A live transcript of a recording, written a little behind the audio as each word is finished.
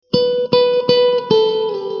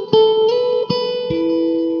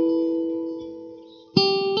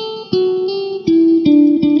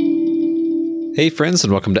Hey friends,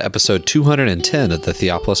 and welcome to episode 210 of the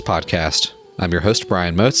Theopolis Podcast. I'm your host,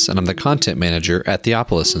 Brian Motes, and I'm the content manager at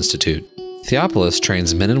Theopolis Institute. Theopolis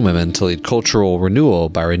trains men and women to lead cultural renewal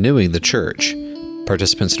by renewing the church.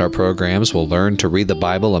 Participants in our programs will learn to read the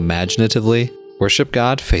Bible imaginatively, worship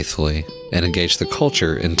God faithfully, and engage the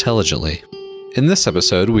culture intelligently. In this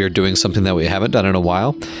episode, we are doing something that we haven't done in a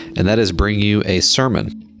while, and that is bring you a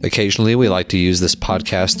sermon. Occasionally, we like to use this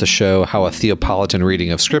podcast to show how a Theopolitan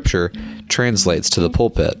reading of Scripture translates to the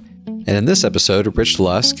pulpit. And in this episode, Rich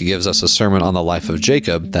Lusk gives us a sermon on the life of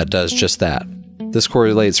Jacob that does just that. This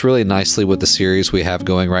correlates really nicely with the series we have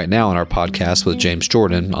going right now on our podcast with James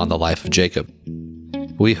Jordan on the life of Jacob.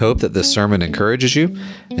 We hope that this sermon encourages you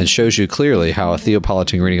and shows you clearly how a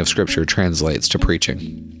Theopolitan reading of Scripture translates to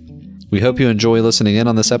preaching. We hope you enjoy listening in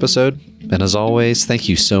on this episode, and as always, thank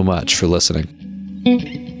you so much for listening.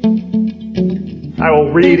 I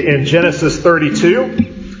will read in Genesis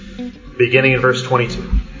 32, beginning in verse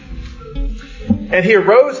 22. And he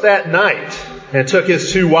arose that night and took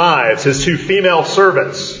his 2 wives, his 2 female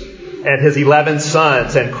servants, and his 11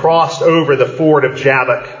 sons, and crossed over the ford of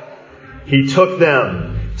Jabbok. He took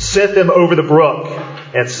them, sent them over the brook,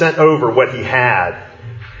 and sent over what he had.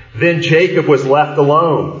 Then Jacob was left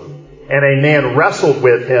alone, and a man wrestled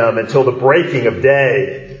with him until the breaking of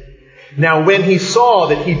day. Now when he saw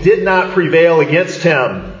that he did not prevail against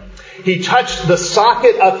him, he touched the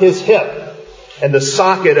socket of his hip, and the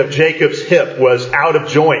socket of Jacob's hip was out of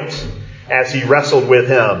joint as he wrestled with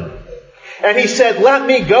him. And he said, "Let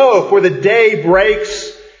me go, for the day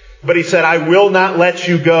breaks." But he said, "I will not let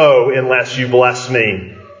you go unless you bless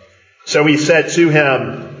me." So he said to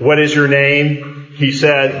him, "What is your name?" He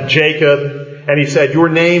said, "Jacob." And he said, "Your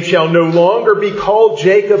name shall no longer be called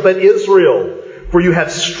Jacob, but Israel. For you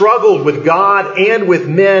have struggled with God and with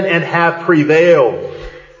men and have prevailed."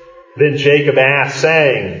 Then Jacob asked,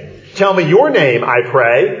 saying, "Tell me your name, I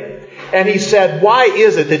pray." And he said, "Why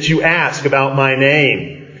is it that you ask about my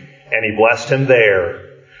name?" And he blessed him there.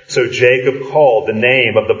 So Jacob called the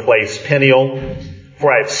name of the place Peniel,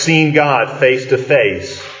 for I have seen God face to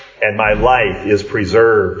face, and my life is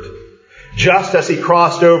preserved. Just as he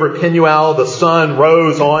crossed over Penuel, the sun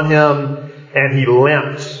rose on him, and he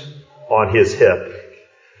limped on his hip.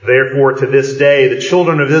 Therefore, to this day, the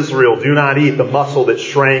children of Israel do not eat the muscle that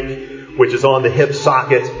shrank, which is on the hip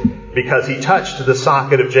socket, because he touched the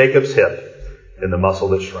socket of Jacob's hip and the muscle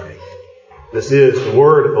that shrank. This is the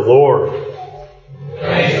word of the Lord.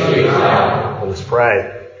 Thanks be to God. Let us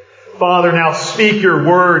pray. Father, now speak your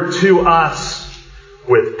word to us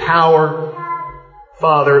with power.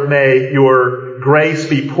 Father, may your grace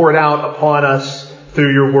be poured out upon us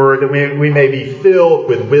through your word, that we may be filled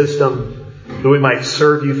with wisdom, that we might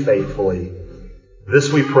serve you faithfully.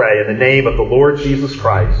 This we pray in the name of the Lord Jesus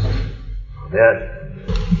Christ. Amen.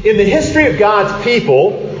 In the history of God's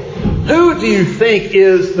people, who do you think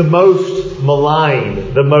is the most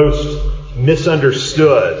maligned, the most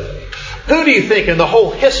misunderstood? Who do you think in the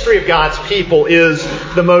whole history of God's people is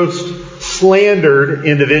the most slandered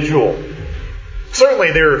individual?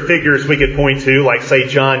 Certainly there are figures we could point to, like, say,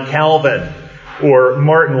 John Calvin or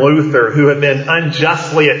Martin Luther, who have been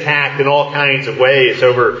unjustly attacked in all kinds of ways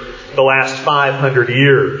over the last 500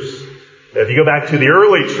 years. If you go back to the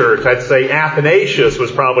early church, I'd say Athanasius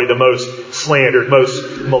was probably the most slandered,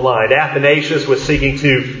 most maligned. Athanasius was seeking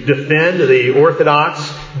to defend the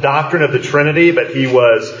Orthodox doctrine of the Trinity, but he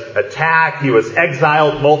was attacked. He was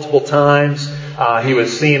exiled multiple times. He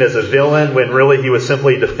was seen as a villain when really he was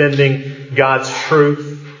simply defending God's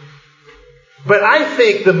truth. But I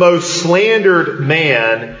think the most slandered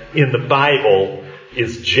man in the Bible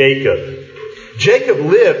is Jacob. Jacob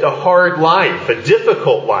lived a hard life, a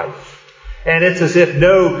difficult life. And it's as if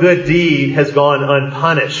no good deed has gone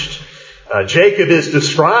unpunished. Jacob is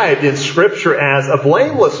described in Scripture as a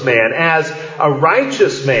blameless man, as a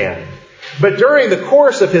righteous man. But during the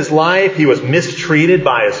course of his life, he was mistreated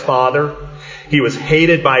by his father. He was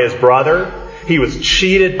hated by his brother. He was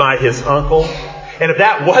cheated by his uncle. And if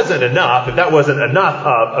that wasn't enough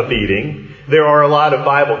of a beating, there are a lot of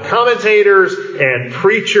Bible commentators and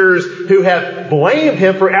preachers who have blamed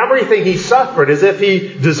him for everything he suffered as if he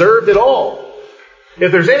deserved it all.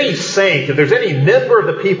 If there's any saint, if there's any member of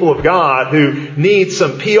the people of God who needs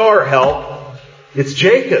some PR help, it's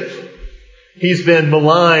Jacob. He's been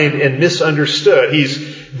maligned and misunderstood.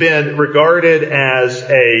 He's been regarded as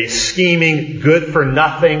a scheming,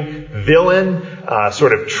 good-for-nothing villain,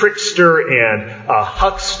 sort of trickster and a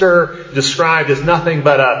huckster, described as nothing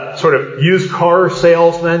but a sort of used car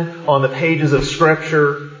salesman on the pages of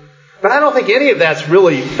Scripture. But I don't think any of that's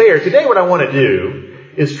really fair. Today what I want to do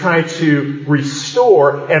is try to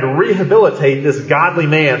restore and rehabilitate this godly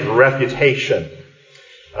man's reputation.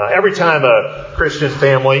 Every time a Christian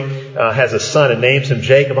family has a son and names him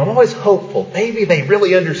Jacob, I'm always hopeful. Maybe they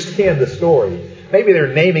really understand the story. Maybe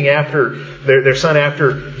they're naming after their son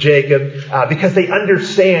after Jacob because they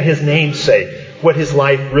understand his namesake, what his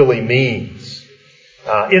life really means.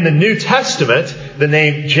 In the New Testament, the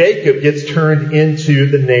name Jacob gets turned into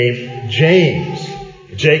the name James.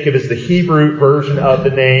 Jacob is the Hebrew version of the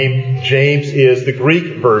name. James is the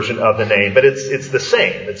Greek version of the name. But it's the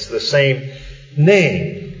same. It's the same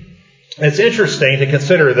name. It's interesting to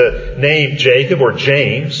consider the name Jacob or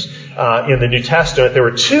James in the New Testament. There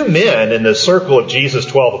were two men in the circle of Jesus'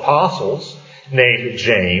 12 apostles named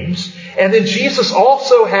James. And then Jesus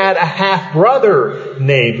also had a half-brother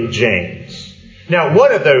named James. Now,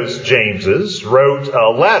 one of those Jameses wrote a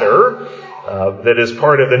letter that is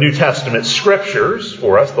part of the New Testament scriptures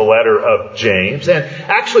for us, the letter of James. And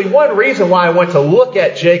actually, one reason why I want to look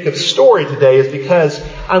at Jacob's story today is because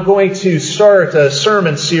I'm going to start a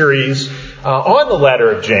sermon series on the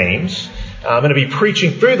letter of James. I'm going to be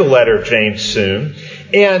preaching through the letter of James soon.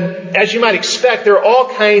 And as you might expect, there are all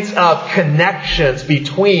kinds of connections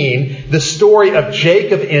between the story of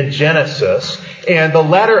Jacob in Genesis and the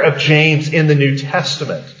letter of James in the New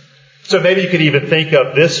Testament. So maybe you could even think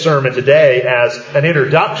of this sermon today as an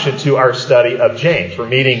introduction to our study of James. We're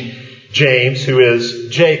meeting James, who is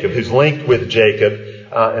Jacob, who's linked with Jacob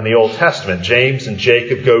in the Old Testament. James and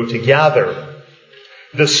Jacob go together.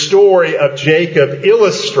 The story of Jacob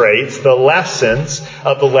illustrates the lessons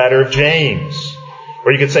of the letter of James.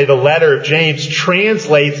 Or you could say the letter of James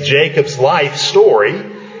translates Jacob's life story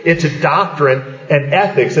into doctrine and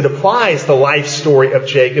ethics. It applies the life story of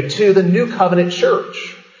Jacob to the New Covenant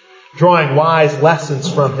church, drawing wise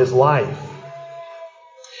lessons from his life.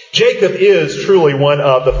 Jacob is truly one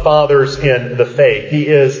of the fathers in the faith. He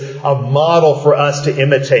is a model for us to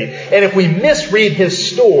imitate. And if we misread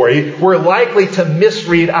his story, we're likely to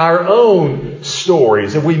misread our own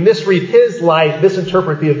stories. If we misread his life,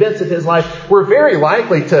 misinterpret the events of his life, we're very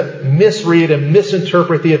likely to misread and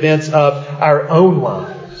misinterpret the events of our own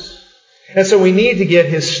lives. And so we need to get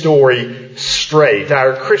his story straight.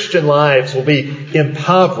 Our Christian lives will be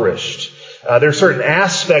impoverished. There are certain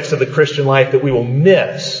aspects of the Christian life that we will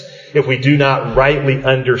miss if we do not rightly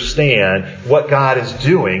understand what God is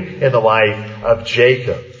doing in the life of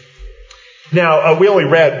Jacob. Now, we only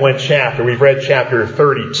read one chapter. We've read chapter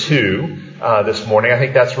 32 this morning. I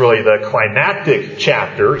think that's really the climactic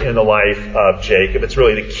chapter in the life of Jacob. It's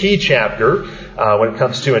really the key chapter when it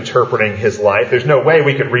comes to interpreting his life. There's no way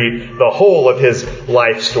we could read the whole of his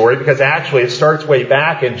life story because actually it starts way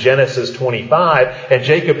back in Genesis 25 and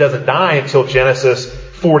Jacob doesn't die until Genesis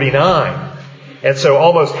 49. And so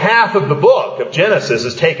almost half of the book of Genesis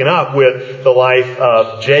is taken up with the life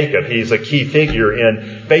of Jacob. He's a key figure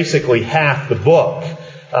in basically half the book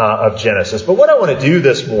of Genesis. But what I want to do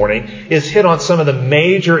this morning is hit on some of the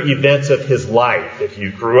major events of his life. If you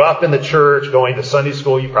grew up in the church, going to Sunday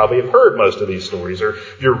school, you probably have heard most of these stories. Or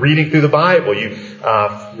if you're reading through the Bible, you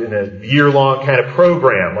in a year-long kind of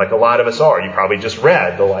program, like a lot of us are, you probably just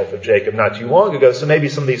read the life of Jacob not too long ago. So maybe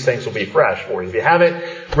some of these things will be fresh for you. If you haven't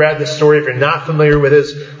read the story, if you're not familiar with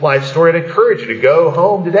his life story, I'd encourage you to go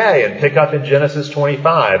home today and pick up in Genesis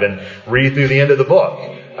 25 and read through the end of the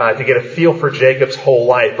book. To get a feel for Jacob's whole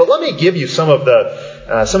life. But let me give you some of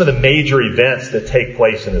the major events that take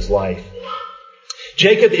place in his life.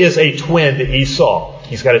 Jacob is a twin to Esau.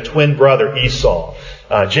 He's got a twin brother, Esau.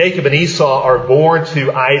 Jacob and Esau are born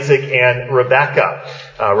to Isaac and Rebekah.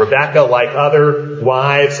 Rebekah, like other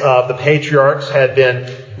wives of the patriarchs, had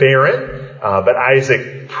been barren. But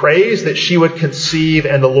Isaac prays that she would conceive,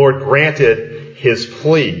 and the Lord granted his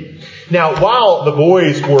plea. Now, while the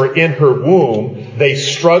boys were in her womb, they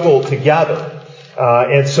struggled together.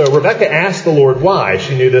 And so Rebekah asked the Lord why.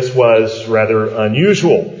 She knew this was rather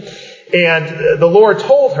unusual. And the Lord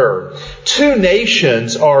told her, 2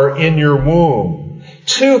 nations are in your womb.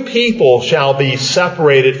 2 people shall be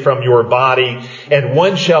separated from your body, and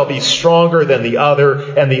one shall be stronger than the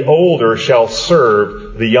other, and the older shall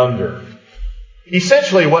serve the younger.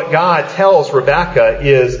 Essentially, what God tells Rebekah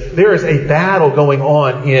is there is a battle going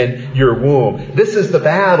on in your womb. This is the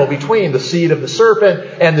battle between the seed of the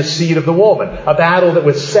serpent and the seed of the woman. A battle that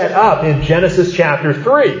was set up in Genesis chapter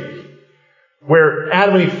 3, where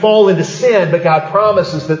Adam and Eve fall into sin, but God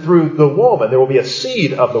promises that through the woman there will be a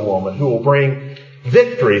seed of the woman who will bring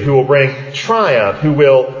victory, who will bring triumph, who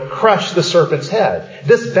will crush the serpent's head.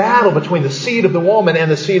 This battle between the seed of the woman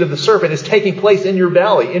and the seed of the serpent is taking place in your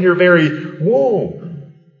belly, in your very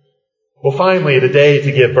womb. Well, finally, the day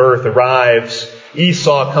to give birth arrives.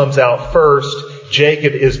 Esau comes out first.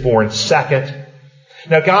 Jacob is born second.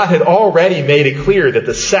 Now, God had already made it clear that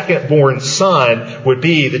the second-born son would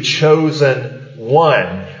be the chosen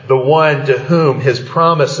one, the one to whom his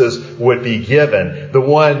promises would be given, the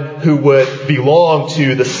one who would belong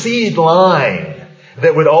to the seed line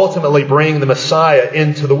that would ultimately bring the Messiah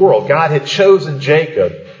into the world. God had chosen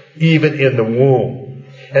Jacob even in the womb.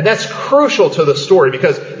 And that's crucial to the story,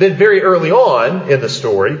 because then very early on in the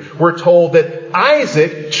story, we're told that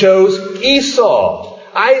Isaac chose Esau.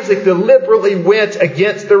 Isaac deliberately went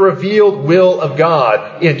against the revealed will of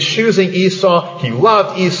God in choosing Esau. He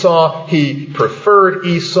loved Esau. He preferred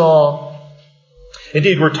Esau.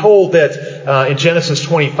 Indeed, we're told that in Genesis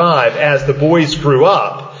 25, as the boys grew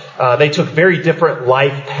up, they took very different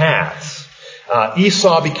life paths.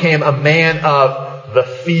 Esau became a man of the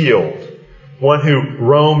field, one who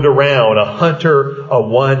roamed around, a hunter, a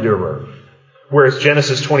wanderer. Whereas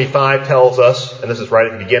Genesis 25 tells us, and this is right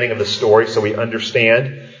at the beginning of the story, so we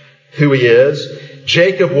understand who he is,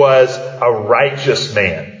 Jacob was a righteous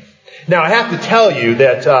man. Now, I have to tell you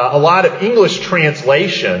that a lot of English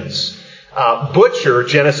translations butcher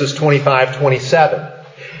Genesis 25:27.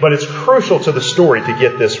 But it's crucial to the story to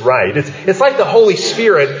get this right. It's like the Holy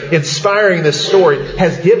Spirit inspiring this story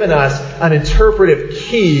has given us an interpretive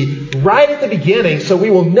key right at the beginning, so we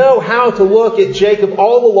will know how to look at Jacob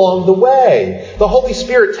all along the way. The Holy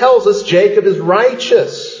Spirit tells us Jacob is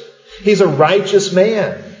righteous. He's a righteous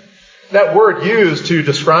man. That word used to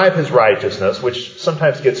describe his righteousness, which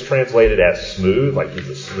sometimes gets translated as smooth, like he's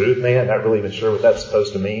a smooth man. Not really even sure what that's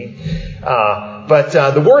supposed to mean. But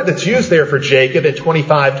the word that's used there for Jacob in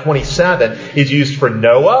 25:27 is used for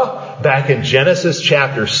Noah. Back in Genesis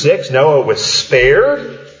chapter 6, Noah was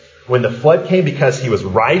spared when the flood came because he was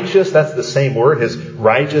righteous. That's the same word, his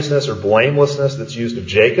righteousness or blamelessness, that's used of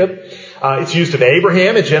Jacob. It's used of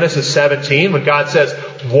Abraham in Genesis 17 when God says,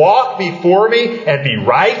 walk before me and be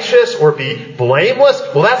righteous or be blameless.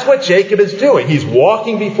 Well, that's what Jacob is doing. He's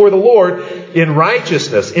walking before the Lord in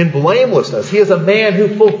righteousness, in blamelessness. He is a man who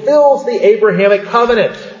fulfills the Abrahamic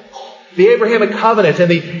covenant. The Abrahamic covenant and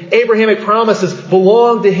the Abrahamic promises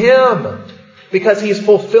belong to him because he's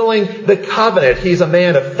fulfilling the covenant. He's a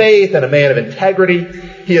man of faith and a man of integrity.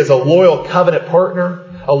 He is a loyal covenant partner,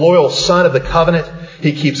 a loyal son of the covenant.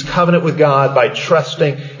 He keeps covenant with God by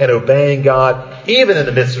trusting and obeying God, even in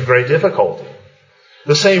the midst of great difficulty.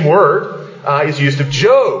 The same word is used of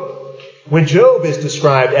Job, when Job is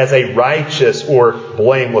described as a righteous or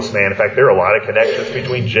blameless man. In fact, there are a lot of connections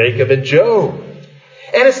between Jacob and Job.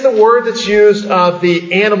 And it's the word that's used of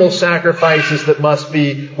the animal sacrifices that must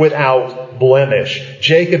be without blemish.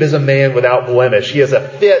 Jacob is a man without blemish. He is a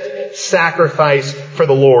fit sacrifice for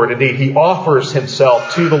the Lord. Indeed, he offers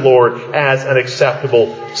himself to the Lord as an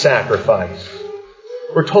acceptable sacrifice.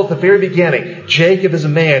 We're told at the very beginning, Jacob is a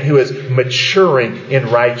man who is maturing in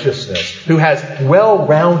righteousness, who has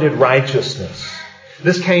well-rounded righteousness.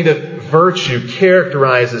 This kind of virtue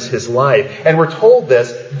characterizes his life. And we're told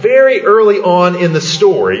this very early on in the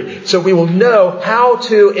story, so we will know how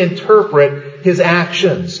to interpret his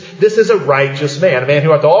actions. This is a righteous man, a man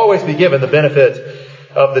who ought to always be given the benefit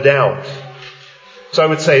of the doubt. So I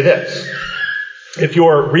would say this. If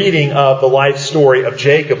your reading of the life story of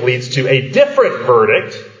Jacob leads to a different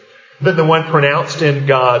verdict than the one pronounced in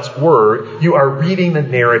God's Word, you are reading the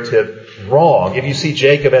narrative wrong. If you see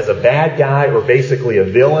Jacob as a bad guy or basically a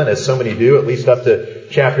villain, as so many do, at least up to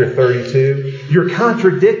chapter 32, you're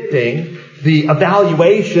contradicting the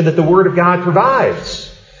evaluation that the Word of God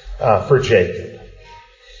provides for Jacob.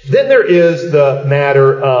 Then there is the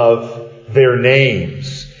matter of their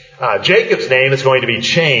names. Jacob's name is going to be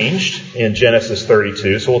changed in Genesis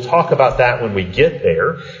 32, so we'll talk about that when we get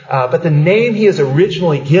there. But the name he is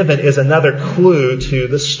originally given is another clue to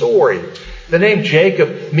the story. The name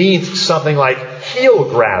Jacob means something like heel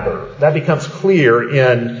grabber. That becomes clear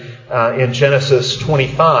in Genesis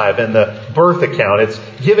 25 in the birth account. It's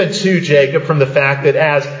given to Jacob from the fact that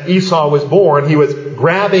as Esau was born, he was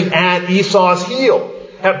grabbing at Esau's heel.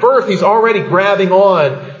 At birth, he's already grabbing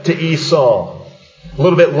on to Esau. A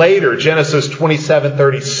little bit later, Genesis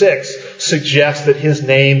 27:36 suggests that his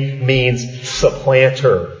name means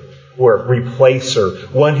supplanter or replacer,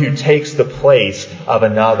 one who takes the place of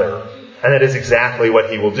another. And that is exactly what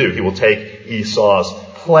he will do. He will take Esau's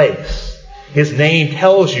place. His name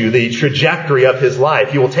tells you the trajectory of his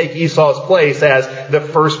life. He will take Esau's place as the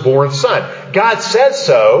firstborn son. God said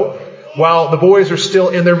so while the boys are still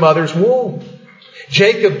in their mother's womb.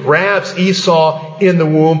 Jacob grabs Esau in the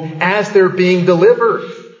womb as they're being delivered.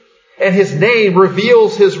 And his name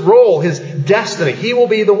reveals his role, his destiny. He will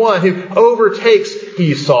be the one who overtakes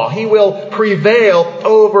Esau. He will prevail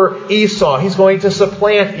over Esau. He's going to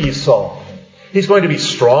supplant Esau. He's going to be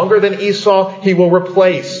stronger than Esau. He will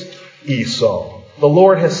replace Esau. The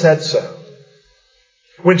Lord has said so.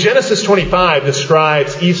 When Genesis 25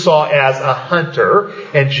 describes Esau as a hunter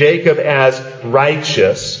and Jacob as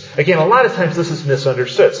righteous, again, a lot of times this is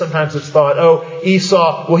misunderstood. Sometimes it's thought, oh,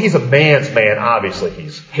 Esau, well, he's a man's man, obviously.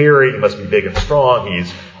 He's hairy, he must be big and strong,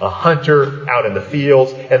 he's a hunter out in the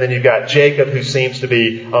fields. And then you've got Jacob, who seems to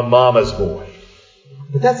be a mama's boy.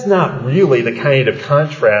 But that's not really the kind of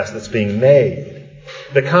contrast that's being made.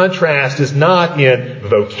 The contrast is not in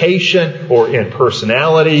vocation or in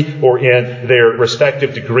personality or in their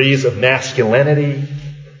respective degrees of masculinity.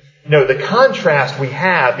 No, the contrast we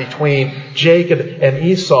have between Jacob and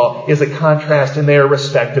Esau is a contrast in their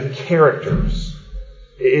respective characters.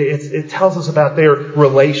 It tells us about their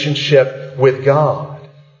relationship with God.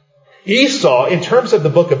 Esau, in terms of the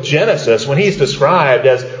book of Genesis, when he's described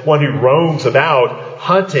as one who roams about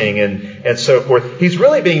hunting and so forth, he's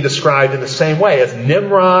really being described in the same way as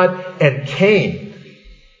Nimrod and Cain,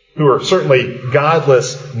 who are certainly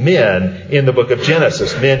godless men in the book of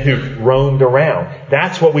Genesis, men who roamed around.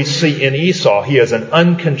 That's what we see in Esau. He is an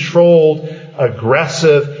uncontrolled,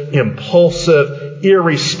 aggressive, impulsive,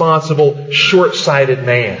 irresponsible, short-sighted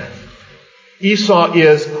man. Esau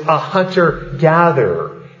is a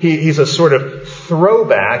hunter-gatherer. He's a sort of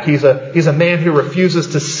throwback. He's a man who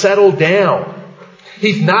refuses to settle down.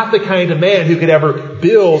 He's not the kind of man who could ever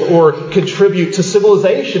build or contribute to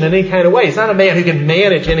civilization in any kind of way. He's not a man who can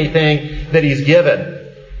manage anything that he's given.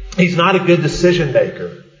 He's not a good decision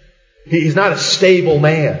maker. He's not a stable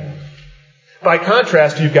man. By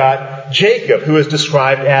contrast, you've got Jacob, who is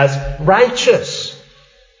described as righteous.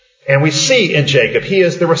 And we see in Jacob, he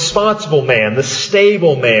is the responsible man, the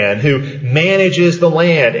stable man who manages the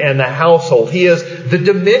land and the household. He is the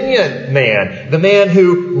dominion man, the man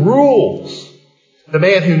who rules, the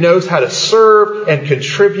man who knows how to serve and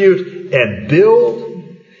contribute and build.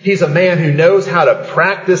 He's a man who knows how to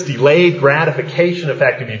practice delayed gratification. In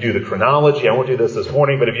fact, if you do the chronology, I won't do this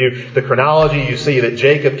morning, but if you do the chronology, you see that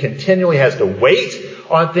Jacob continually has to wait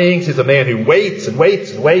on things. He's a man who waits and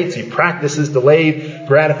waits and waits. He practices delayed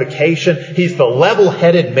gratification. He's the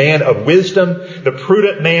level-headed man of wisdom, the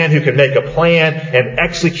prudent man who can make a plan and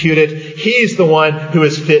execute it. He's the one who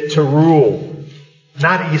is fit to rule,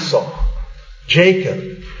 not Esau.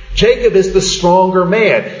 Jacob. Jacob is the stronger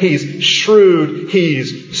man. He's shrewd.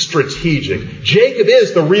 He's strategic. Jacob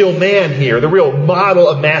is the real man here, the real model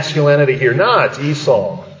of masculinity here, not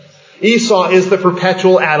Esau. Esau is the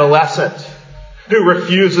perpetual adolescent who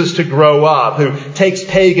refuses to grow up, who takes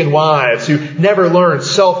pagan wives, who never learns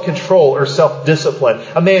self-control or self-discipline,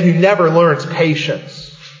 a man who never learns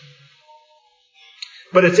patience.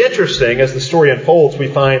 But it's interesting, as the story unfolds, we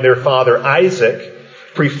find their father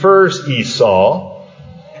Isaac prefers Esau.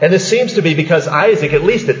 And this seems to be because Isaac, at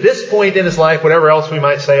least at this point in his life, whatever else we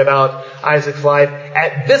might say about Isaac's life,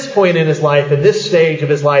 at this point in his life, in this stage of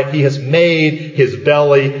his life, he has made his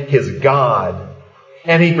belly his god.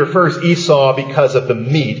 And he prefers Esau because of the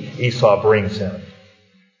meat Esau brings him.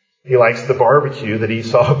 He likes the barbecue that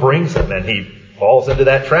Esau brings him, and he falls into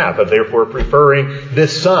that trap of therefore preferring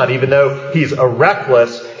this son, even though he's a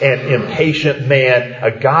reckless and impatient man,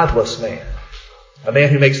 a godless man. A man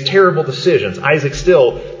who makes terrible decisions. Isaac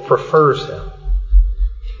still prefers him.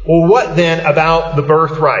 Well, what then about the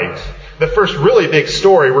birthright? The first really big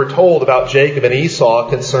story we're told about Jacob and Esau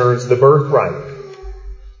concerns the birthright.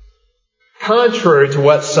 Contrary to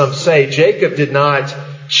what some say, Jacob did not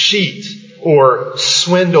cheat or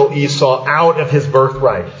swindle Esau out of his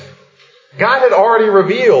birthright. God had already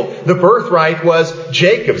revealed the birthright was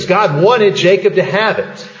Jacob's. God wanted Jacob to have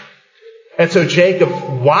it. And so Jacob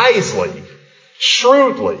wisely,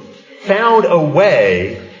 shrewdly found a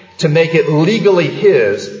way to make it legally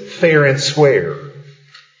his, fair and square.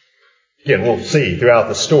 Again, we'll see throughout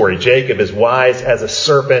the story, Jacob is wise as a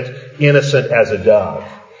serpent, innocent as a dove.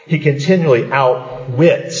 He continually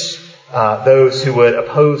outwits those who would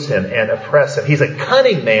oppose him and oppress him. He's a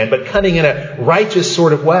cunning man, but cunning in a righteous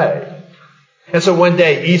sort of way. And so one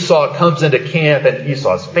day Esau comes into camp, and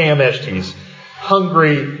Esau's famished, he's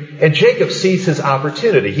hungry, and Jacob sees his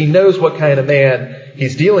opportunity. He knows what kind of man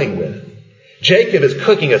he's dealing with. Jacob is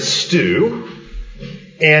cooking a stew,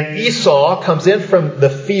 and Esau comes in from the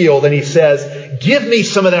field and he says, "Give me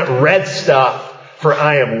some of that red stuff, for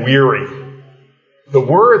I am weary." The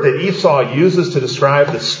word that Esau uses to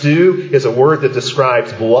describe the stew is a word that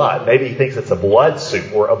describes blood. Maybe he thinks it's a blood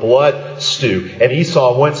soup or a blood stew. And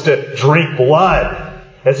Esau wants to drink blood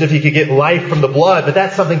as if he could get life from the blood. But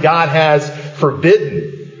that's something God has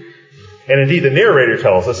forbidden. And indeed, the narrator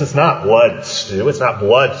tells us it's not blood stew. It's not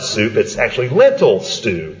blood soup. It's actually lentil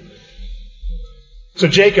stew. So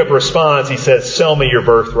Jacob responds, he says, "Sell me your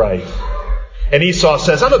birthright." And Esau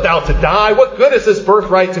says, "I'm about to die. What good is this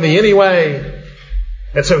birthright to me anyway?"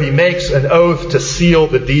 And so he makes an oath to seal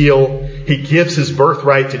the deal. He gives his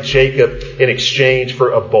birthright to Jacob in exchange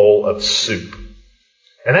for a bowl of soup.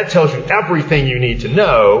 And that tells you everything you need to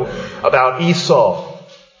know about Esau.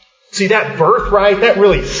 See, that birthright, that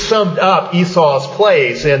really summed up Esau's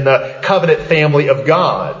place in the covenant family of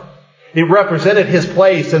God. It represented his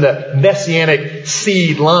place in the messianic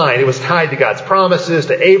seed line. It was tied to God's promises,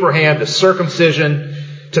 to Abraham, to circumcision,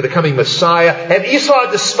 to the coming Messiah. And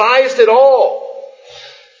Esau despised it all.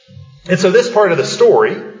 And so this part of the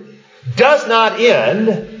story does not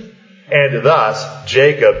end, and thus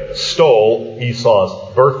Jacob stole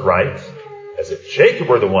Esau's birthright, as if Jacob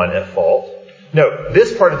were the one at fault. No,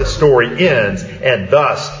 this part of the story ends, and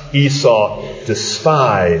thus Esau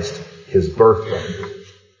despised his birthright.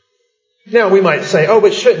 Now we might say, oh,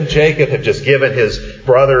 but shouldn't Jacob have just given his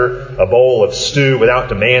brother a bowl of stew without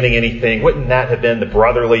demanding anything? Wouldn't that have been the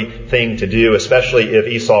brotherly thing to do, especially if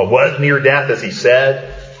Esau was near death, as he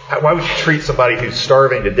said? Why would you treat somebody who's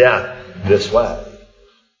starving to death this way?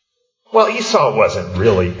 Well, Esau wasn't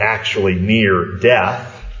really actually near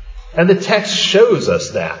death, and the text shows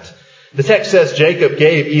us that. The text says Jacob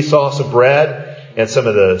gave Esau some bread and some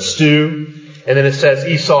of the stew, and then it says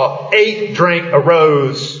Esau ate, drank,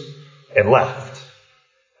 arose, and left.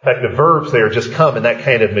 In fact, the verbs there just come in that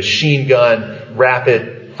kind of machine gun,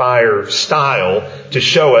 rapid fire style to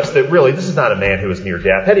show us that really this is not a man who was near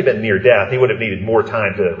death. Had he been near death, he would have needed more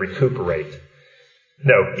time to recuperate.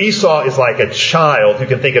 No, Esau is like a child who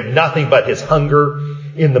can think of nothing but his hunger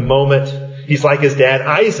in the moment. He's like his dad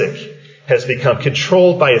Isaac, has become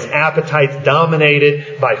controlled by his appetites,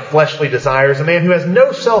 dominated by fleshly desires, a man who has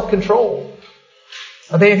no self-control,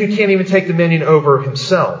 a man who can't even take dominion over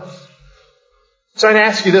himself. So I'd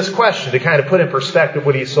ask you this question to kind of put in perspective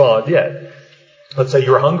what Esau did. Let's say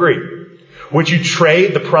you're hungry. Would you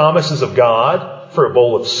trade the promises of God for a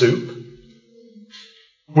bowl of soup?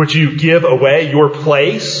 Would you give away your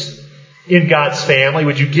place in God's family?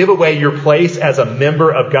 Would you give away your place as a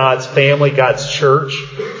member of God's family, God's church,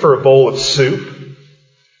 for a bowl of soup?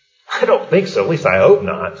 I don't think so. At least I hope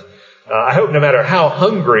not. I hope no matter how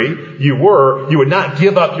hungry you were, you would not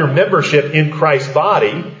give up your membership in Christ's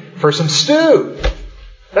body for some stew.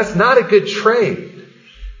 That's not a good trade.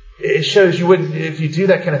 It shows you wouldn't, if you do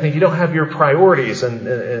that kind of thing, you don't have your priorities in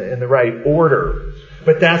the right order.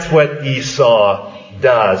 But that's what Esau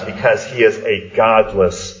does because he is a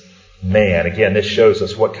godless man. Again, this shows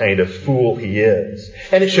us what kind of fool he is.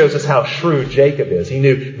 And it shows us how shrewd Jacob is. He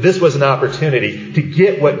knew this was an opportunity to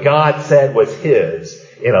get what God said was his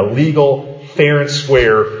in a legal, fair and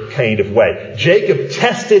square kind of way. Jacob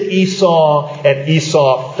tested Esau, and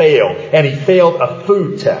Esau failed. And he failed a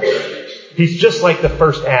food test. He's just like the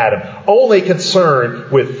first Adam, only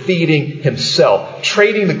concerned with feeding himself,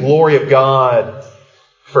 trading the glory of God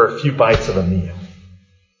for a few bites of a meal.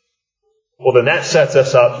 Well, then that sets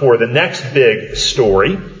us up for the next big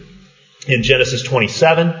story in Genesis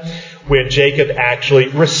 27, when Jacob actually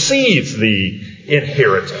receives the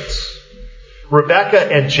inheritance. Rebekah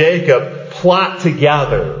and Jacob plot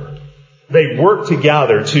together. They work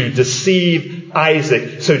together to deceive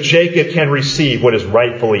Isaac so Jacob can receive what is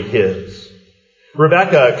rightfully his.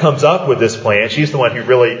 Rebekah comes up with this plan. She's the one who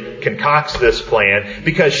really concocts this plan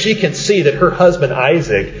because she can see that her husband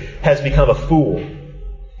Isaac has become a fool.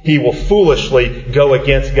 He will foolishly go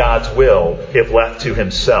against God's will if left to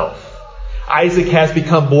himself. Isaac has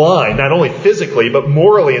become blind, not only physically, but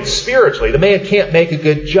morally and spiritually. The man can't make a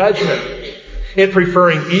good judgment. In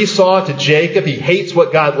preferring Esau to Jacob, he hates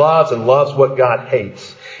what God loves and loves what God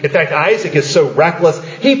hates. In fact, Isaac is so reckless,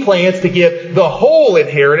 he plans to give the whole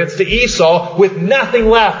inheritance to Esau with nothing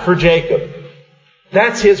left for Jacob.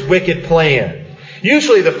 That's his wicked plan.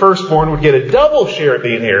 Usually the firstborn would get a double share of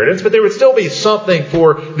the inheritance, but there would still be something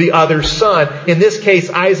for the other son. In this case,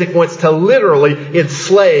 Isaac wants to literally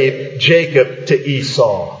enslave Jacob to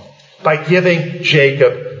Esau by giving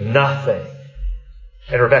Jacob nothing.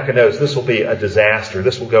 And Rebekah knows this will be a disaster.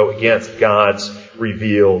 This will go against God's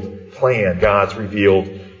revealed plan, God's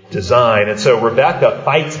revealed design. And so Rebekah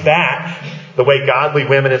fights back the way godly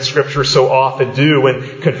women in Scripture so often do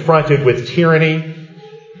when confronted with tyranny.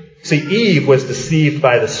 See, Eve was deceived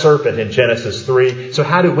by the serpent in Genesis 3. So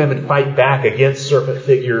how do women fight back against serpent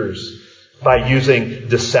figures? By using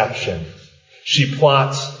deception. She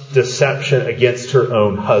plots deception against her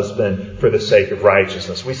own husband for the sake of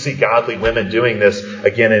righteousness. We see godly women doing this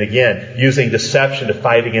again and again, using deception to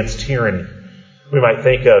fight against tyranny. We might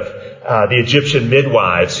think of the Egyptian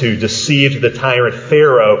midwives who deceived the tyrant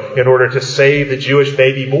Pharaoh in order to save the Jewish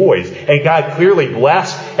baby boys. And God clearly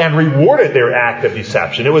blessed and rewarded their act of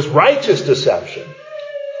deception. It was righteous deception.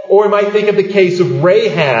 Or we might think of the case of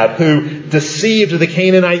Rahab, who deceived the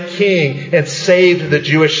Canaanite king and saved the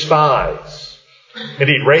Jewish spies.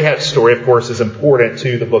 Indeed, Rahab's story, of course, is important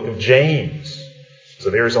to the book of James. So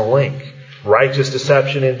there's a link. Righteous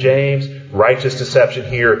deception in James, righteous deception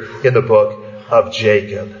here in the book of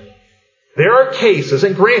Jacob. There are cases,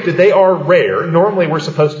 and granted they are rare. Normally we're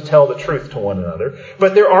supposed to tell the truth to one another.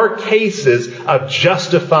 But there are cases of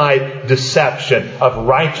justified deception, of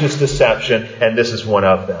righteous deception, and this is one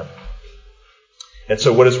of them. And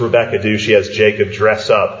so what does Rebekah do? She has Jacob dress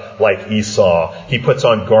up like Esau. He puts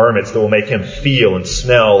on garments that will make him feel and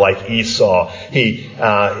smell like Esau.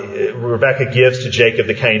 Rebekah gives to Jacob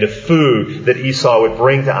the kind of food that Esau would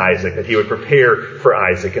bring to Isaac, that he would prepare for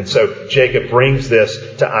Isaac. And so Jacob brings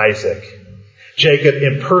this to Isaac. Jacob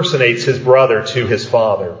impersonates his brother to his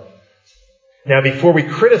father. Now, before we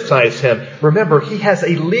criticize him, remember, he has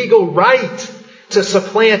a legal right to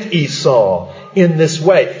supplant Esau in this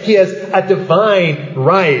way. He has a divine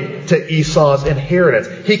right to Esau's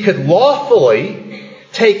inheritance. He could lawfully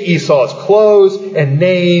take Esau's clothes and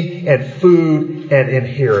name and food and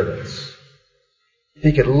inheritance.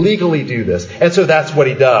 He could legally do this. And so that's what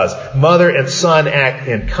he does. Mother and son act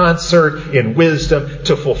in concert, in wisdom,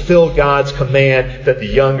 to fulfill God's command that the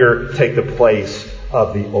younger take the place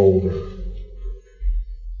of the older.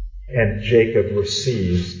 And Jacob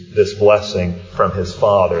receives this blessing from his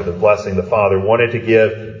father. The blessing the father wanted to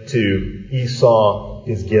give to Esau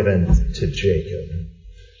is given to Jacob.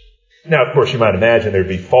 Now, of course, you might imagine there'd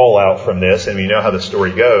be fallout from this, and you know how the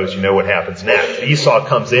story goes. You know what happens next. Esau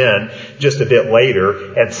comes in just a bit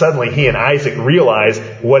later, and suddenly he and Isaac realize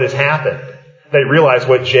what has happened. They realize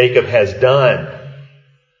what Jacob has done.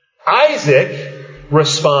 Isaac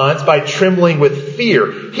responds by trembling with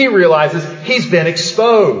fear. He realizes he's been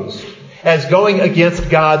exposed as going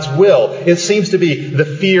against God's will. It seems to be the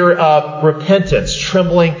fear of repentance.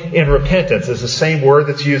 Trembling in repentance is the same word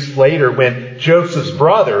that's used later when Joseph's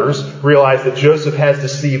brothers realize that Joseph has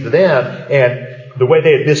deceived them, and the way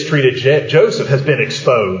they had mistreated Joseph has been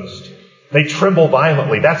exposed. They tremble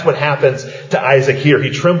violently. That's what happens to Isaac here.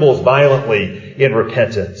 He trembles violently in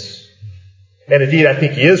repentance. And indeed, I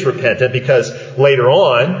think he is repentant because later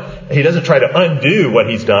on, he doesn't try to undo what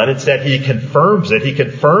he's done. Instead, he confirms it. He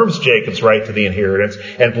confirms Jacob's right to the inheritance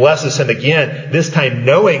and blesses him again, this time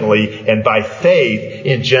knowingly and by faith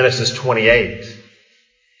in Genesis 28.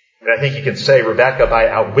 And I think you can say Rebekah, by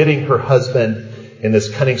outwitting her husband in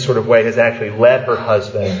this cunning sort of way, has actually led her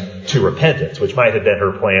husband to repentance, which might have been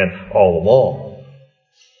her plan all along.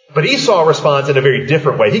 But Esau responds in a very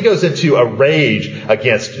different way. He goes into a rage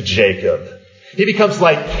against Jacob. He becomes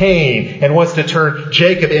like Cain and wants to turn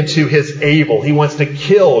Jacob into his Abel. He wants to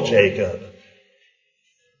kill Jacob.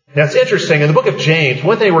 Now it's interesting, in the book of James,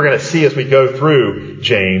 one thing we're going to see as we go through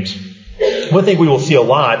James, one thing we will see a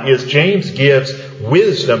lot is James gives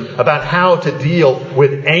wisdom about how to deal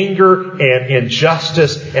with anger and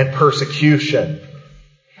injustice and persecution.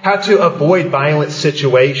 How to avoid violent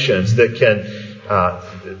situations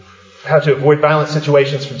how to avoid violent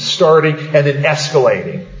situations from starting and then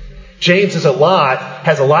escalating. James has a lot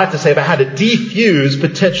to say about how to defuse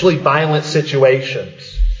potentially violent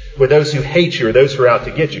situations with those who hate you or those who are out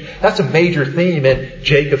to get you. That's a major theme in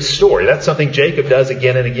Jacob's story. That's something Jacob does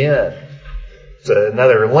again and again. It's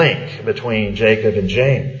another link between Jacob and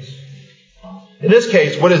James. In this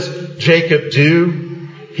case, what does Jacob do?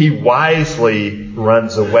 He wisely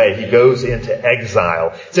runs away. He goes into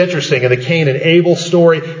exile. It's interesting. In the Cain and Abel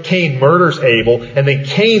story, Cain murders Abel, and then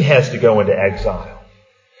Cain has to go into exile.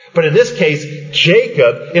 But in this case,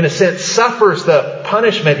 Jacob, in a sense, suffers the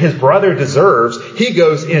punishment his brother deserves. He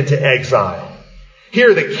goes into exile.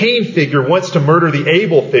 Here, the Cain figure wants to murder the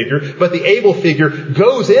Abel figure, but the Abel figure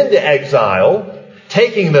goes into exile,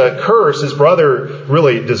 taking the curse his brother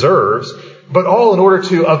really deserves, but all in order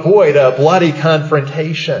to avoid a bloody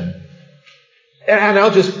confrontation. And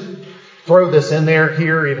I'll just throw this in there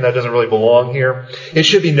here, even though it doesn't really belong here. It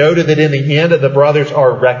should be noted that in the end, the brothers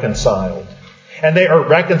are reconciled. And they are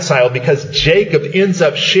reconciled because Jacob ends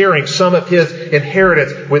up sharing some of his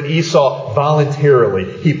inheritance with Esau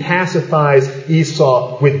voluntarily. He pacifies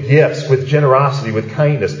Esau with gifts, with generosity, with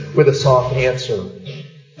kindness, with a soft answer.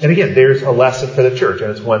 And again, there's a lesson for the church, and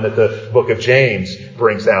it's one that the book of James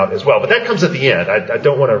brings out as well. But that comes at the end. I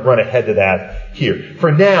don't want to run ahead to that here.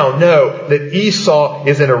 For now, know that Esau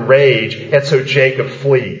is in a rage, and so Jacob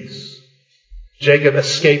flees. Jacob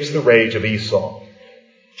escapes the rage of Esau.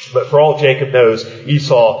 But for all Jacob knows,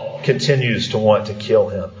 Esau continues to want to kill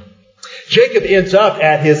him. Jacob ends up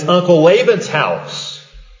at his uncle Laban's house.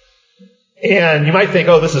 And you might think,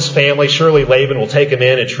 oh, this is family. Surely Laban will take him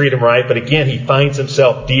in and treat him right. But again, he finds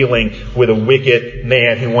himself dealing with a wicked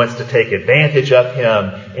man who wants to take advantage of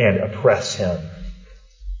him and oppress him.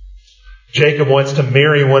 Jacob wants to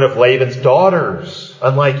marry one of Laban's daughters.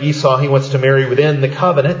 Unlike Esau, he wants to marry within the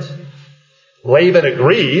covenant. Laban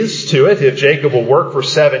agrees to it. If Jacob will work for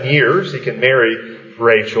 7 years, he can marry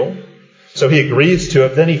Rachel. So he agrees to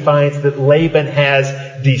it. Then he finds that Laban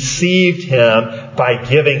has deceived him by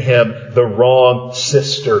giving him the wrong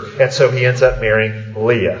sister. And so he ends up marrying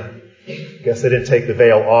Leah. I guess they didn't take the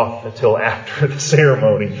veil off until after the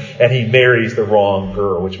ceremony. And he marries the wrong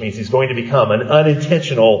girl, which means he's going to become an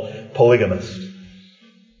unintentional polygamist.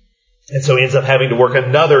 And so he ends up having to work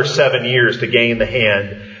another 7 years to gain the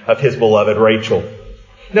hand of his beloved Rachel.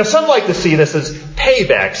 Now, some like to see this as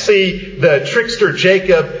payback. See, the trickster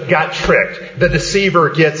Jacob got tricked. The deceiver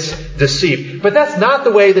gets deceived. But that's not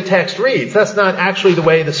the way the text reads. That's not actually the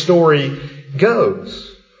way the story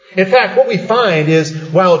goes. In fact, what we find is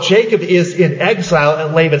while Jacob is in exile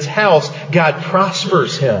at Laban's house, God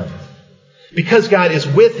prospers him. Because God is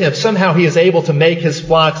with him, somehow he is able to make his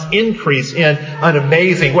flocks increase in an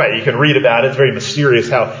amazing way. You can read about it. It's very mysterious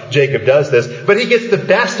how Jacob does this. But he gets the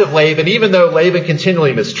best of Laban, even though Laban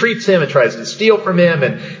continually mistreats him and tries to steal from him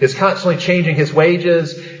and is constantly changing his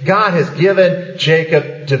wages. God has given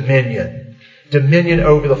Jacob dominion. Dominion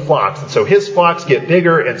over the flocks. And so his flocks get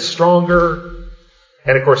bigger and stronger.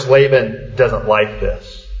 And of course, Laban doesn't like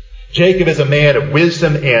this. Jacob is a man of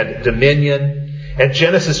wisdom and dominion. And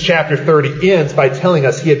Genesis chapter 30 ends by telling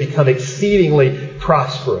us he had become exceedingly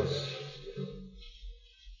prosperous.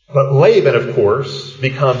 But Laban, of course,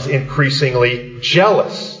 becomes increasingly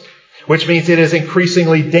jealous, which means it is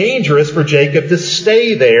increasingly dangerous for Jacob to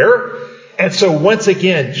stay there. And so once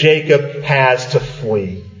again, Jacob has to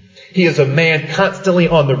flee. He is a man constantly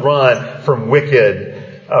on the run from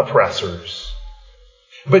wicked oppressors.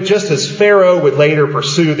 But just as Pharaoh would later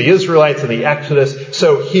pursue the Israelites in the Exodus,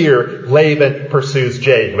 so here Laban pursues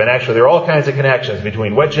Jacob. And actually there are all kinds of connections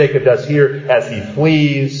between what Jacob does here as he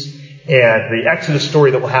flees and the Exodus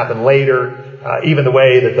story that will happen later, even the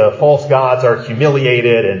way that the false gods are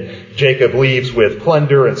humiliated and Jacob leaves with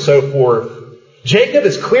plunder and so forth. Jacob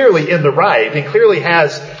is clearly in the right and clearly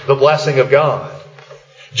has the blessing of God.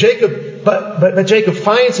 But Jacob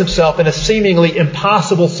finds himself in a seemingly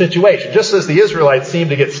impossible situation. Just as the Israelites seem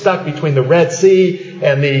to get stuck between the Red Sea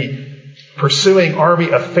and the pursuing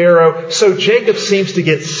army of Pharaoh, so Jacob seems to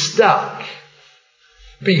get stuck.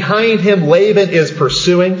 Behind him, Laban is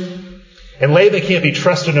pursuing. And Laban can't be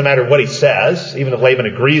trusted no matter what he says. Even if Laban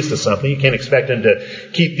agrees to something, you can't expect him to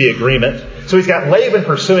keep the agreement. So he's got Laban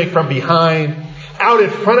pursuing from behind. Out in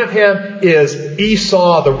front of him is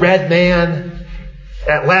Esau, the red man.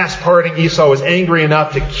 At last parting, Esau was angry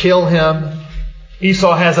enough to kill him.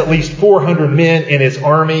 Esau has at least 400 men in his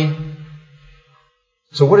army.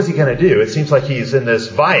 So what is he going to do? It seems like he's in this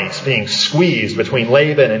vice, being squeezed between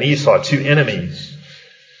Laban and Esau, two enemies.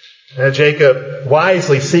 And Jacob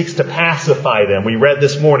wisely seeks to pacify them. We read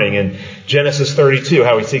this morning in Genesis 32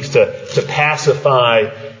 how he seeks to pacify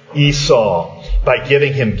Esau by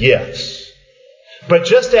giving him gifts. But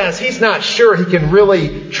just as he's not sure he can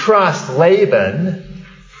really trust Laban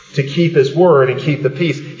to keep his word and keep the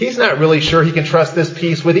peace, he's not really sure he can trust this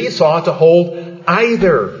peace with Esau to hold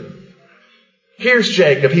either. Here's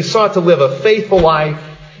Jacob. He sought to live a faithful life.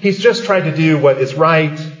 He's just tried to do what is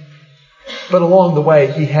right. But along the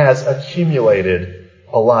way, he has accumulated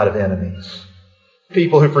a lot of enemies.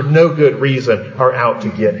 People who for no good reason are out to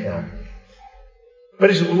get him. But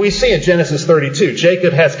as we see in Genesis 32,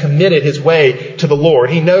 Jacob has committed his way to the Lord.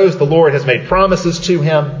 He knows the Lord has made promises to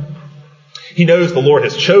him. He knows the Lord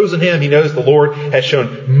has chosen him. He knows the Lord has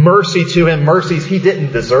shown mercy to him, mercies he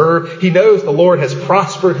didn't deserve. He knows the Lord has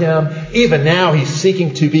prospered him. Even now he's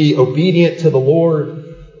seeking to be obedient to the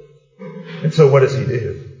Lord. And so what does he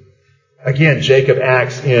do? Again, Jacob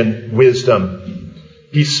acts in wisdom.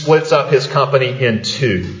 He splits up his company in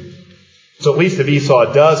two. So at least if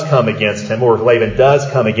Esau does come against him, or if Laban does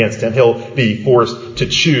come against him, he'll be forced to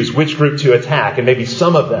choose which group to attack. And maybe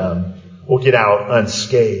some of them will get out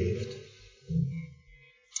unscathed.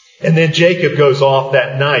 And then Jacob goes off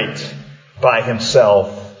that night by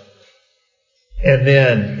himself. And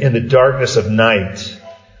then in the darkness of night,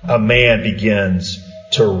 a man begins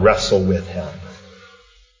to wrestle with him.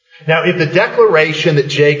 Now, if the declaration that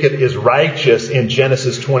Jacob is righteous in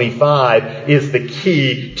Genesis 25 is the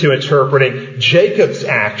key to interpreting Jacob's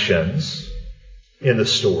actions in the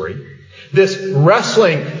story, This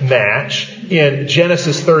wrestling match in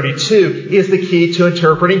Genesis 32 is the key to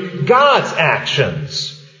interpreting God's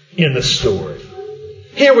actions in the story.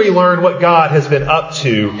 Here we learn what God has been up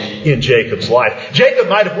to in Jacob's life. Jacob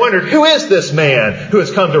might have wondered, who is this man who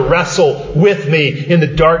has come to wrestle with me in the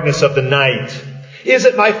darkness of the night? Is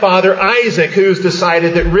it my father Isaac who's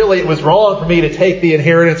decided that really it was wrong for me to take the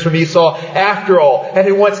inheritance from Esau after all, and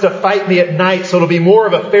who wants to fight me at night so it'll be more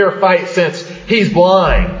of a fair fight since he's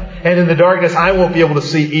blind, and in the darkness I won't be able to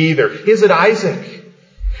see either? Is it Isaac?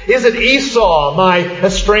 Is it Esau, my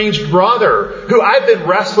estranged brother, who I've been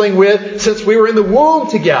wrestling with since we were in the womb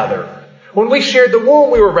together? When we shared the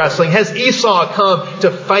womb, we were wrestling. Has Esau come to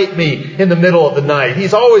fight me in the middle of the night?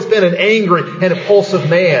 He's always been an angry and impulsive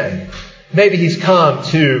man. Maybe he's come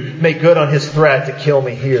to make good on his threat to kill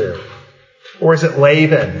me here. Or is it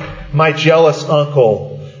Laban, my jealous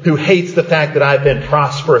uncle, who hates the fact that I've been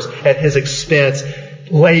prosperous at his expense?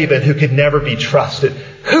 Laban, who could never be trusted.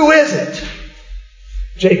 Who is it?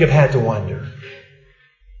 Jacob had to wonder.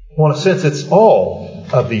 Well, in a sense, it's all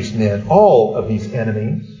of these men, all of these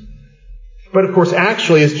enemies. But of course,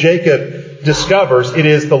 actually, as Jacob discovers, it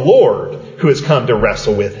is the Lord who has come to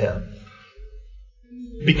wrestle with him.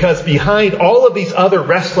 Because behind all of these other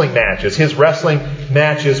wrestling matches, his wrestling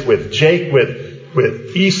matches with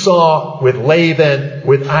with Esau, with Laban,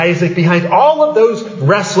 with Isaac, behind all of those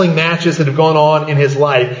wrestling matches that have gone on in his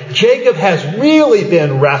life, Jacob has really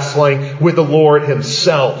been wrestling with the Lord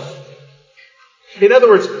himself. In other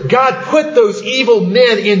words, God put those evil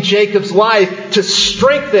men in Jacob's life to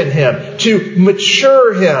strengthen him, to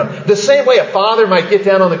mature him. The same way a father might get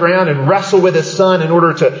down on the ground and wrestle with his son in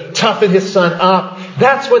order to toughen his son up.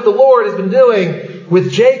 That's what the Lord has been doing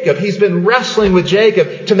with Jacob. He's been wrestling with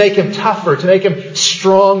Jacob to make him tougher, to make him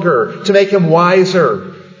stronger, to make him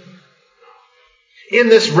wiser. In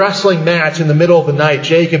this wrestling match in the middle of the night,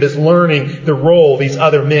 Jacob is learning the role these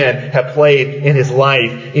other men have played in his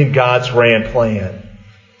life in God's grand plan.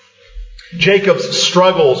 Jacob's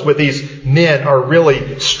struggles with these men are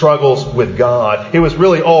really struggles with God. It was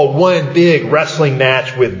really all one big wrestling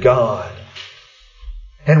match with God.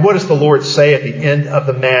 And what does the Lord say at the end of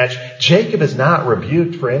the match? Jacob is not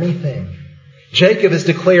rebuked for anything. Jacob is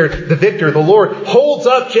declared the victor. The Lord holds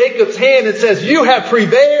up Jacob's hand and says, "You have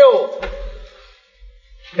prevailed."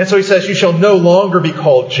 And so he says, "You shall no longer be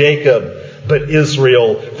called Jacob, but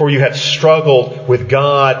Israel, for you have struggled with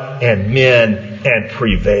God and men and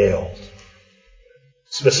prevailed."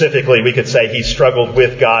 Specifically, we could say he struggled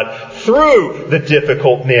with God through the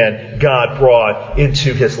difficult men God brought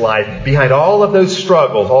into his life. Behind all of those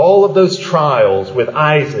struggles, all of those trials with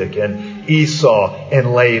Isaac and Esau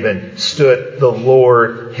and Laban stood the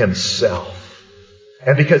Lord himself.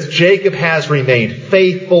 And because Jacob has remained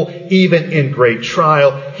faithful even in great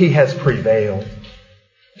trial, he has prevailed.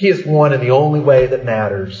 He has won in the only way that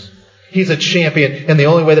matters. He's a champion in the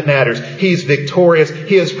only way that matters. He's victorious.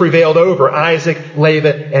 He has prevailed over Isaac,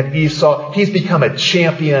 Laban, and Esau. He's become a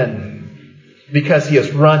champion because he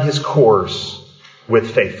has run his course with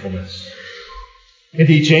faithfulness.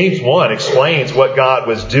 Indeed, James 1 explains what God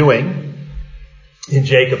was doing in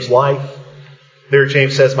Jacob's life. There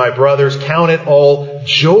James says, "My brothers, count it all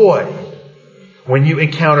joy when you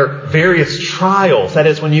encounter various trials." That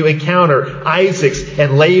is, when you encounter Isaac's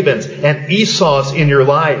and Laban's and Esau's in your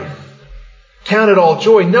life. Count it all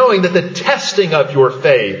joy, knowing that the testing of your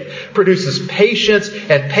faith produces patience,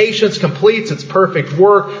 and patience completes its perfect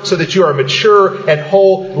work so that you are mature and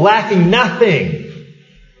whole, lacking nothing.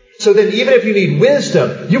 So that even if you need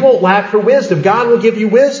wisdom, you won't lack for wisdom. God will give you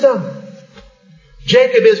wisdom.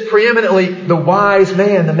 Jacob is preeminently the wise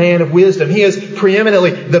man, the man of wisdom. He is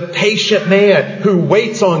preeminently the patient man who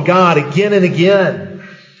waits on God again and again.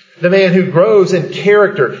 The man who grows in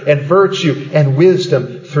character and virtue and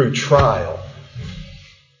wisdom through trial.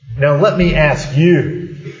 Now let me ask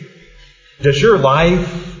you, does your life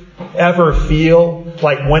ever feel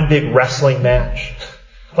like one big wrestling match?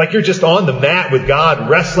 Like you're just on the mat with God,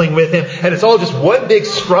 wrestling with Him, and it's all just one big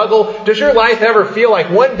struggle? Does your life ever feel like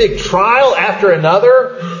one big trial after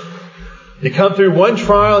another? You come through one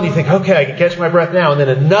trial and you think, okay, I can catch my breath now, and then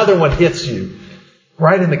another one hits you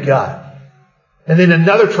right in the gut. And then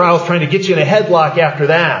another trial is trying to get you in a headlock after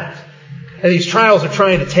that. And these trials are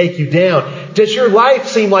trying to take you down. Does your life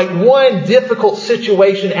seem like one difficult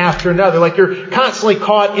situation after another? Like you're constantly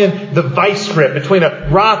caught in the vice grip between a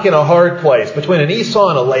rock and a hard place, between an Esau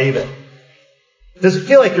and a Laban? Does it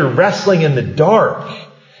feel like you're wrestling in the dark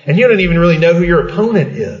and you don't even really know who your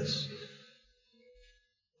opponent is?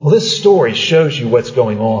 Well, this story shows you what's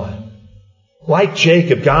going on. Like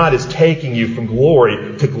Jacob, God is taking you from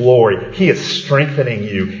glory to glory. He is strengthening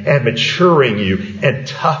you and maturing you and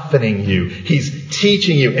toughening you. He's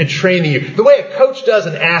teaching you and training you the way a coach does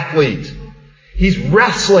an athlete. He's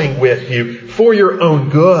wrestling with you for your own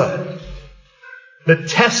good. The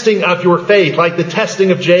testing of your faith, like the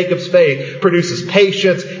testing of Jacob's faith, produces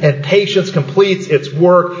patience, and patience completes its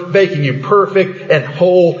work, making you perfect and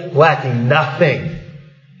whole, lacking nothing.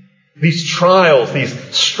 These trials, these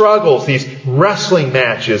struggles, these wrestling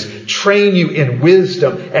matches train you in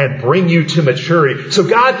wisdom and bring you to maturity. So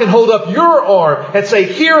God can hold up your arm and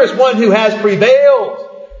say, here is one who has prevailed.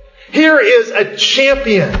 Here is a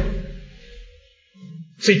champion.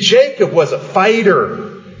 See, Jacob was a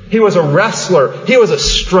fighter. He was a wrestler. He was a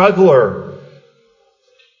struggler.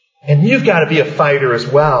 And you've got to be a fighter as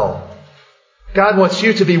well. God wants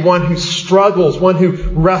you to be one who struggles, one who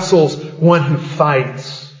wrestles, one who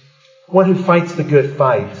fights. One who fights the good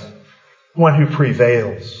fight. One who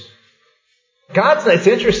prevails. It's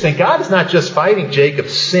interesting. God is not just fighting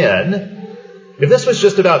Jacob's sin. If this was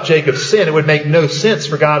just about Jacob's sin, it would make no sense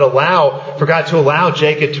for God to allow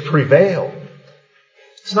Jacob to prevail.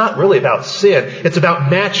 It's not really about sin. It's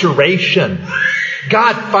about maturation.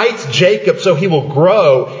 God fights Jacob so he will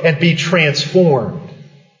grow and be transformed.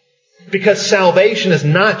 Because salvation is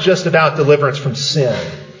not just about deliverance from sin.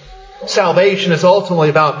 Salvation is ultimately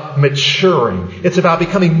about maturing. It's about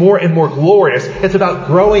becoming more and more glorious. It's about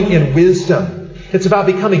growing in wisdom. It's about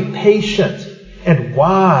becoming patient and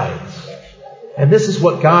wise. And this is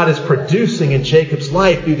what God is producing in Jacob's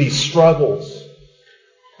life through these struggles.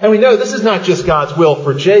 And we know this is not just God's will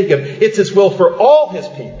for Jacob. It's His will for all His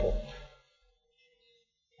people.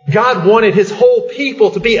 God wanted His whole people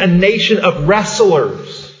to be a nation of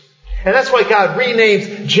wrestlers. And that's why God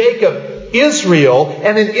renames Jacob Israel,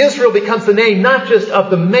 and then Israel becomes the name not just of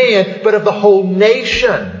the man, but of the whole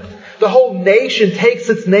nation. The whole nation takes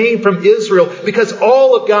its name from Israel because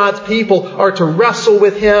all of God's people are to wrestle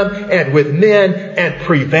with Him and with men and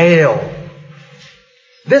prevail.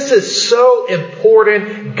 This is so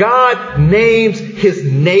important. God names His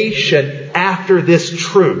nation after this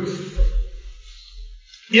truth.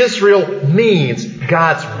 Israel means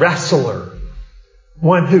God's wrestler.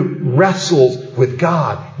 One who wrestles with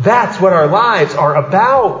God. That's what our lives are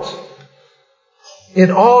about. In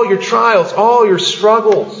all your trials, all your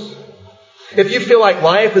struggles. If you feel like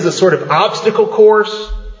life is a sort of obstacle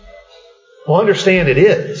course, well, understand it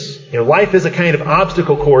is. Life is a kind of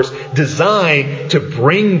obstacle course designed to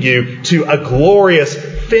bring you to a glorious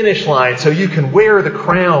finish line so you can wear the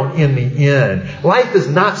crown in the end. Life is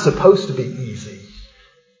not supposed to be easy.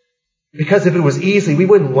 Because if it was easy, we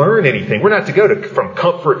wouldn't learn anything. We're not to go from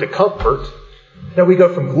comfort to comfort. No, we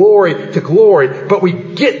go from glory to glory. But we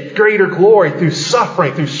get greater glory through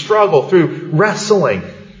suffering, through struggle, through wrestling.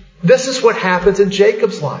 This is what happens in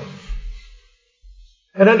Jacob's life.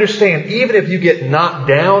 And understand, even if you get knocked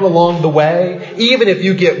down along the way, even if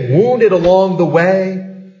you get wounded along the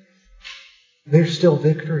way, there's still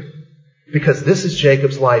victory. Because this is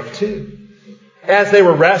Jacob's life too. As they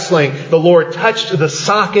were wrestling, the Lord touched the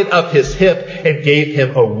socket of his hip and gave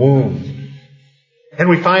him a wound. And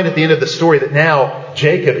we find at the end of the story that now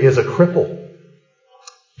Jacob is a cripple.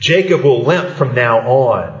 Jacob will limp from now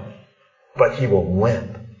on, but he will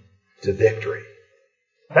limp to victory.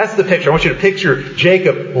 That's the picture. I want you to picture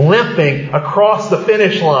Jacob limping across the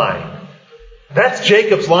finish line. That's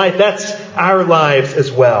Jacob's life. That's our lives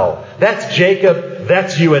as well. That's Jacob.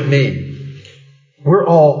 That's you and me. We're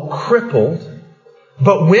all crippled,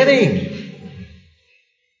 but winning.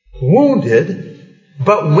 Wounded,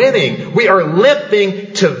 but winning. We are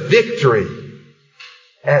limping to victory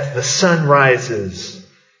as the sun rises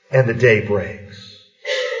and the day breaks.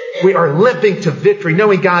 We are limping to victory,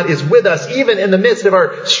 knowing God is with us even in the midst of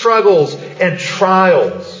our struggles and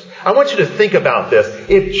trials. I want you to think about this.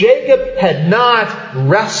 If Jacob had not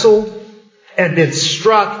wrestled and been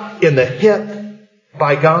struck in the hip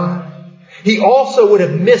by God, he also would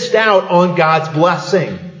have missed out on God's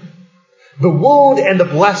blessing. The wound and the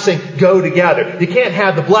blessing go together. You can't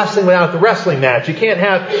have the blessing without the wrestling match. You can't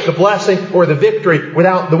have the blessing or the victory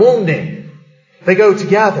without the wounding. They go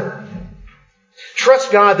together.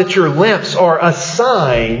 Trust God that your limps are a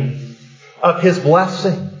sign of His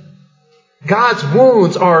blessing. God's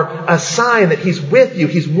wounds are a sign that He's with you.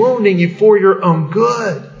 He's wounding you for your own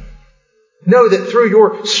good. Know that through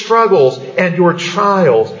your struggles and your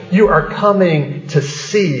trials, you are coming to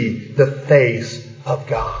see the face of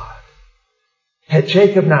God. Had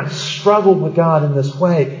Jacob not struggled with God in this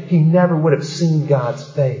way, he never would have seen God's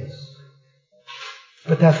face.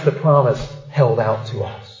 But that's the promise held out to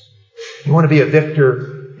us. You want to be a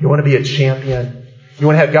victor? You want to be a champion? You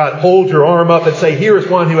want to have God hold your arm up and say, here is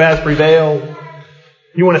one who has prevailed.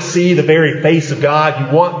 You want to see the very face of God.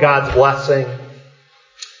 You want God's blessing.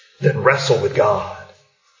 Then wrestle with God.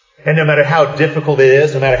 And no matter how difficult it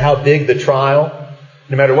is, no matter how big the trial,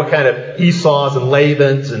 no matter what kind of Esau's and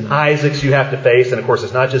Laban's and Isaac's you have to face, and of course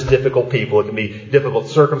it's not just difficult people, it can be difficult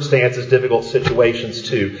circumstances, difficult situations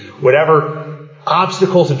too. Whatever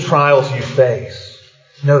obstacles and trials you face,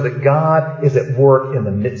 know that God is at work in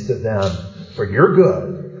the midst of them for your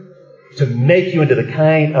good, to make you into the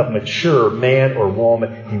kind of mature man or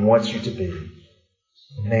woman He wants you to be.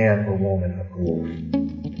 A man or woman of glory.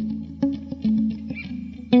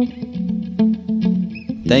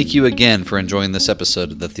 Thank you again for enjoying this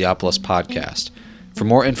episode of the Theopolis Podcast. For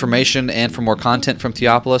more information and for more content from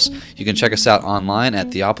Theopolis, you can check us out online at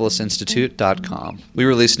theopolisinstitute.com. We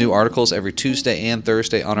release new articles every Tuesday and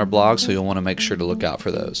Thursday on our blog, so you'll want to make sure to look out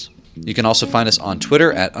for those. You can also find us on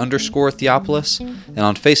Twitter at _Theopolis and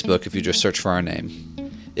on Facebook if you just search for our name.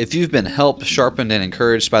 If you've been helped, sharpened, and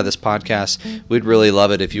encouraged by this podcast, we'd really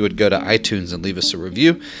love it if you would go to iTunes and leave us a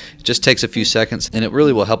review. It just takes a few seconds, and it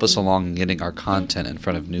really will help us along in getting our content in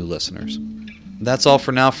front of new listeners. That's all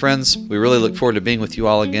for now, friends. We really look forward to being with you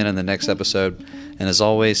all again in the next episode. And as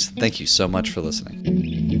always, thank you so much for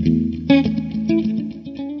listening.